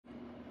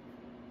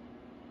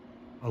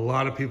A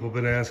lot of people have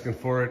been asking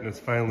for it, and it's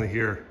finally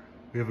here.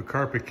 We have a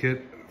carpet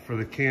kit for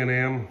the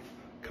Can-Am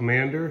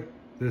Commander.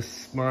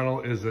 This model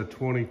is a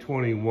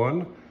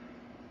 2021.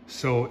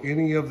 So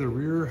any of the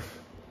rear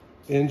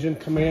engine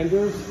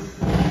Commanders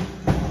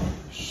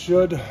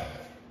should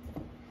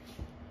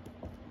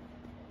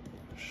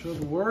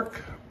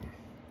work.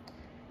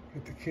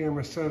 Get the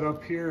camera set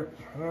up here.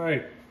 All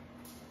right.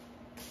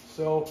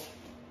 So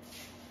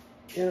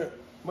in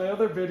my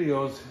other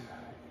videos,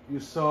 you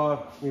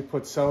saw me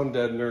put sound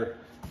deadener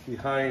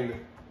behind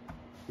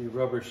the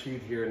rubber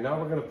sheet here. Now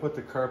we're going to put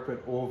the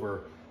carpet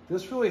over.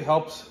 This really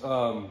helps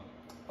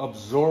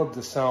absorb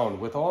the sound.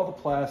 With all the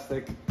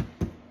plastic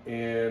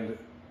and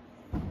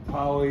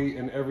poly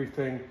and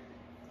everything,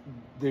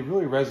 they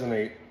really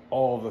resonate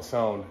all of the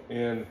sound.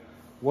 And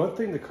one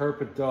thing the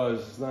carpet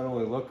does is not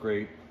only look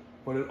great,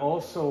 but it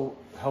also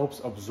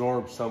helps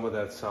absorb some of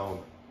that sound.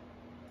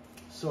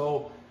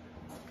 So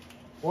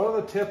one of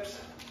the tips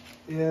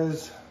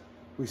is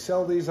we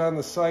sell these on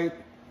the site.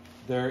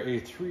 They're a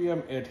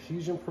 3M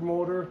adhesion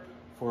promoter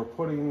for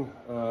putting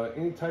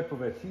any type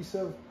of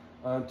adhesive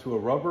onto a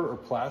rubber or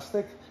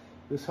plastic.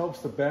 This helps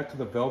the back of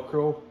the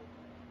Velcro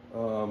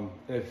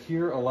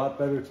adhere a lot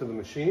better to the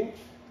machine.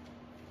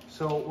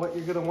 So what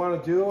you're going to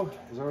want to do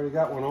is, I already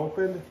got one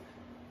opened.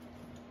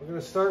 We're going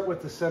to start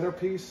with the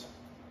centerpiece.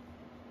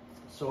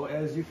 So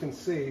as you can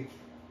see,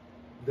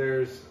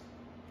 there's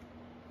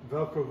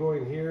Velcro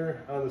going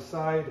here on the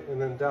side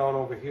and then down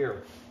over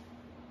here.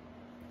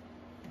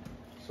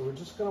 So we're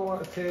just going to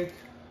want to take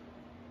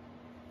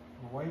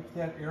and wipe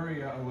that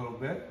area a little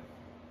bit.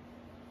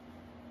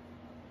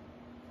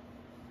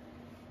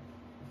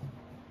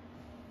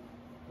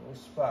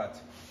 Those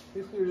spots.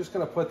 Basically, we're just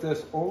going to put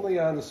this only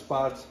on the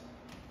spots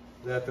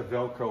that the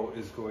Velcro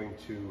is going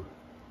to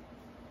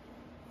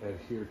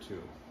adhere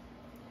to.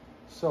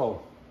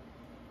 So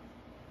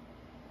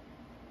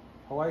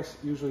how I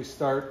usually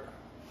start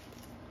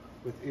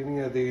with any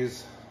of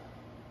these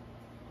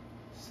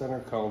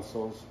center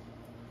consoles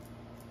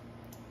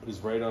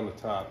is right on the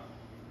top.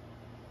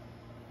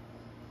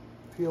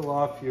 Peel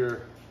off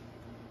your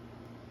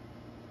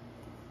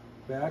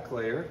back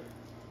layer.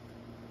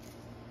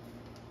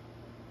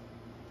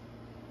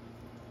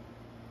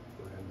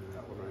 Go ahead and do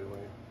that one right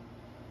away.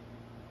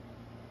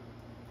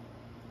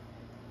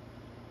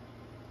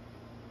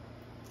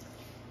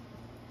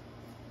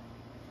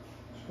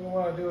 What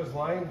I want to do is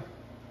line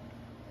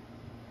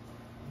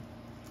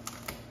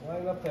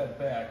up that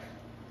back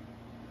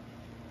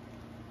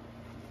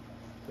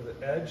to the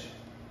edge,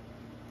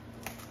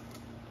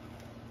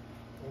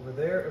 over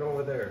there and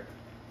over there.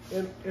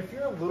 And if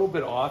you're a little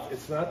bit off,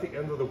 it's not the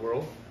end of the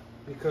world,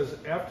 because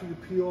after you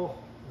peel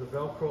the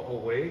Velcro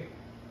away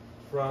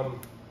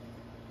from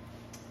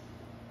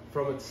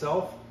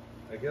itself,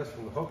 I guess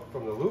from the hook,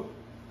 from the loop,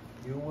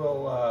 you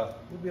will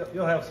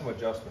you'll have some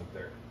adjustment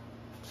there.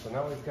 So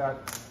now we've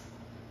got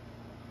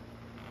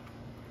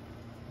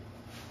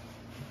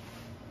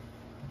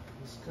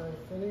this guy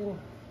fitting.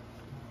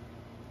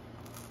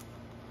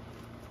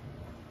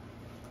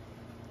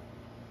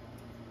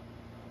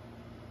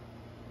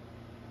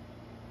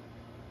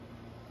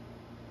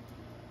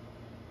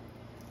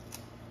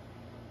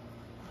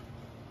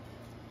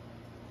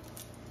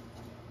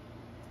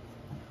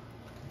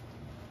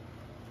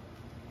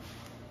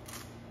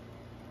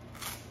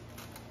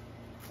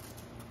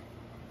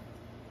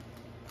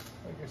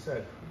 Like I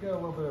said, you got a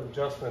little bit of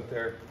adjustment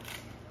there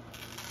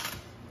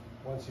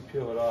once you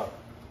peel it off.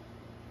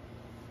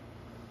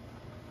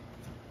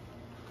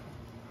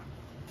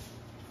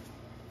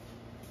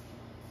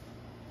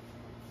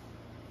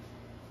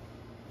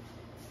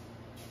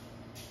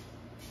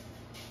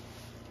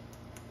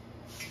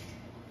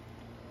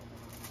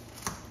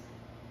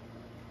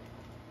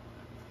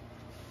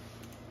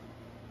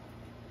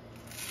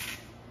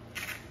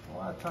 A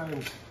lot of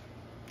times,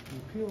 when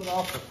you peel it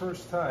off the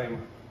first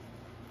time,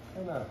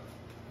 kind of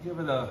give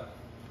it a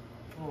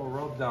little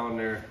rub down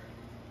there.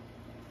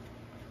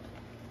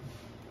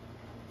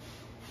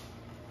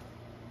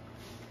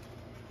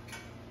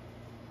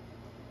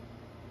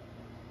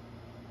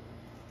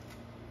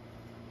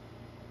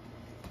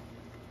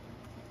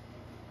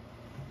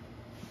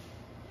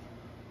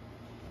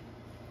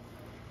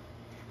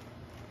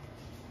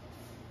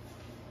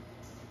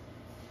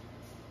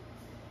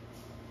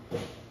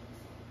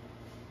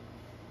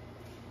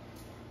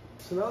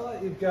 So now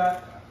that you've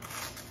got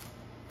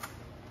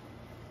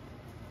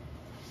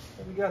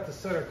the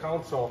center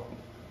console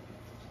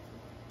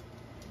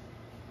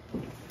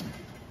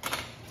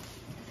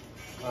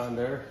on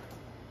there,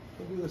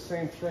 we'll do the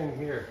same thing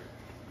here.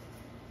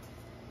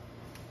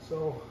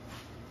 So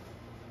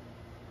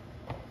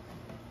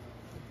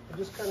I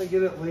just kind of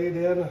get it laid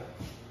in,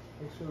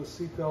 make sure the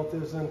seatbelt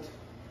isn't.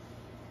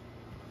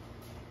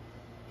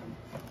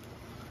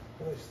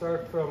 And I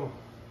start from,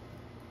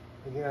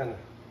 again,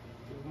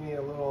 give me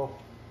a little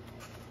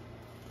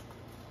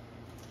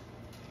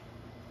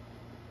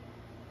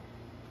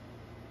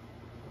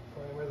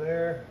primer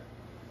there.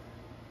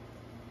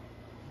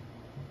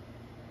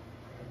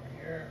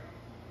 Primer here.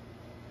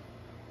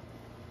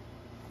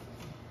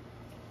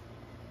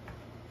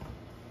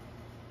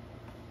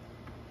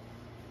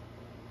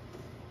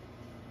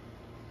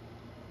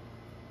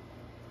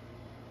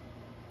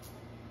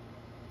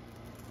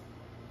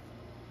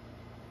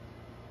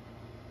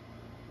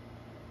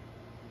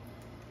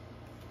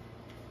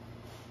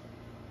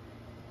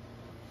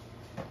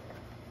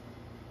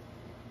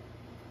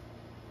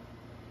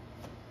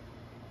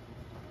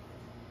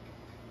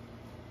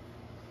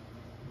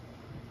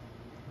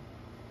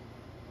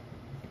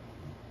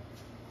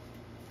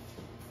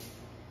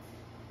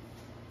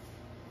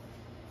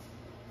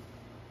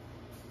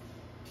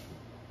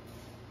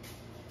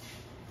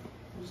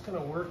 just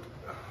gonna work,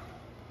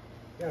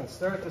 again,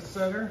 start at the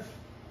center.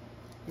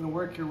 You're gonna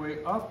work your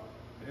way up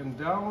and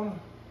down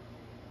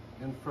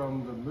and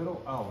from the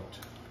middle out.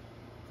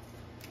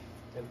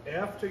 And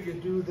after you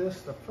do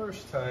this the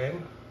first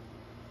time,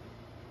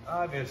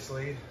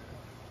 obviously,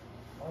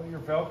 all your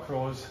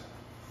Velcros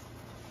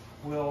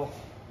will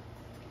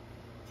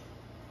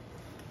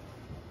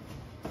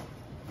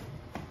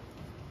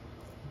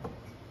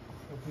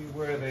be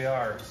where they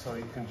are. So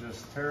you can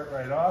just tear it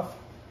right off,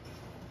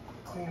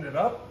 clean it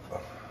up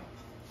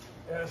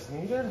as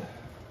needed.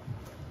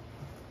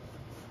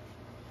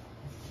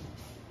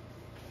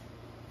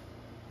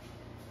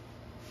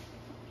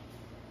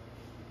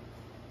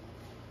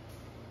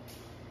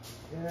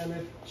 And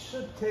it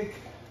should take,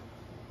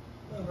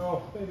 I don't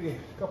know, maybe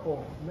a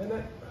couple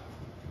minutes,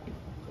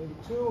 maybe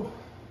 2,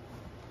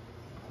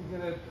 to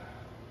get it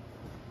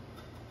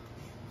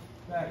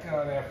back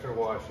on after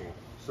washing.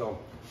 So I'm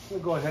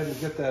gonna go ahead and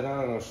get that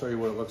on and I'll show you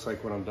what it looks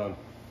like when I'm done.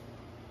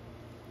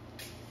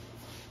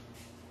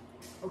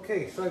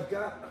 Okay, so I've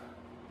got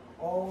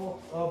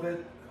all of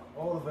it,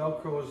 all the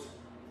Velcros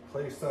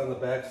placed on the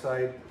back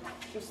side.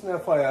 Just an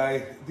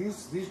FYI,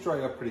 these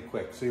dry up pretty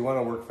quick, so you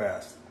wanna work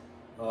fast.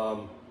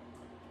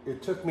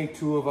 It took me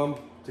 2 of them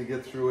to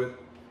get through it.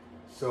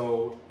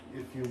 So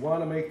if you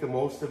want to make the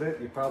most of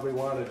it, you probably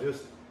want to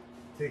just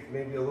take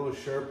maybe a little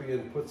Sharpie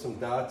and put some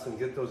dots and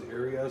get those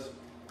areas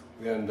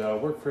and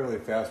work fairly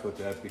fast with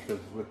that, because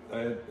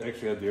I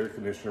actually had the air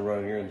conditioner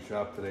running here in the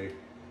shop today,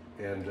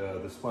 and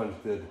the sponge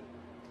did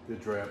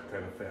dry up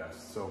kind of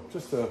fast. So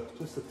just a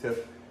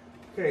tip.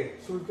 Okay,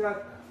 so we've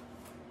got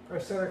our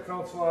center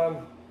console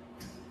on.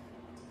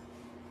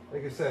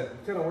 Like I said,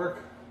 it's going to work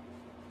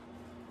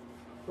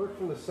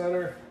from the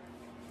center.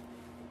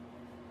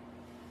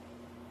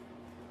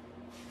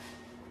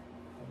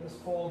 And this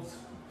folds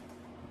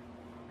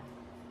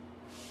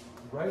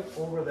right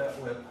over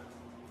that lip.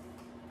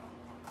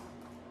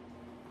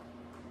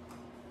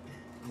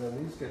 And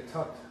then these get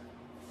tucked,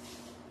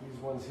 these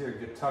ones here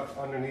get tucked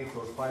underneath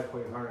those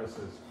 5-point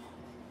harnesses.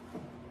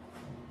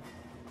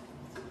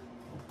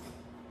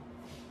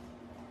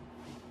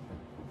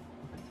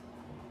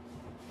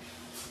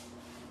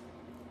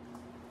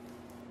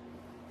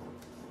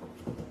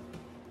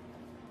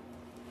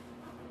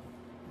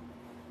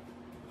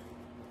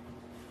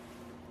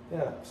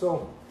 Yeah,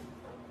 so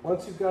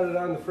once you've got it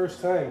on the first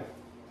time,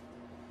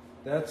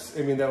 that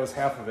was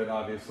half of it,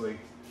 obviously.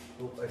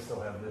 Oops, I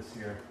still have this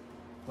here.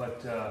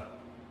 But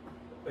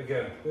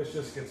again, this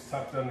just gets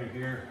tucked under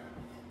here.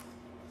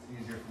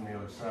 It's easier from the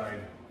other side.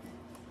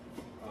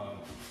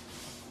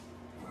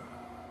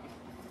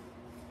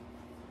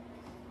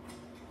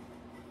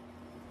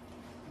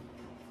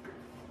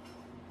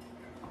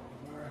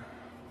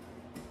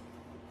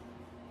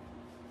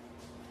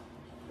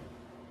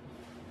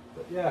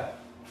 But yeah,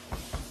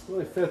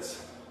 really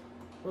fits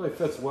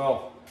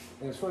well,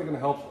 and it's really going to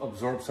help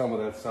absorb some of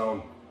that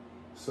sound.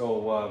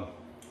 So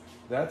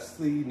that's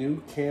the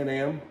new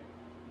Can-Am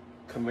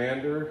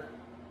Commander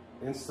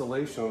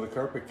installation of the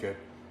carpet kit.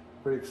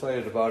 Pretty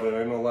excited about it.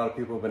 I know a lot of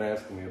people have been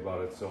asking me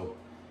about it, so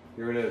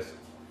here it is.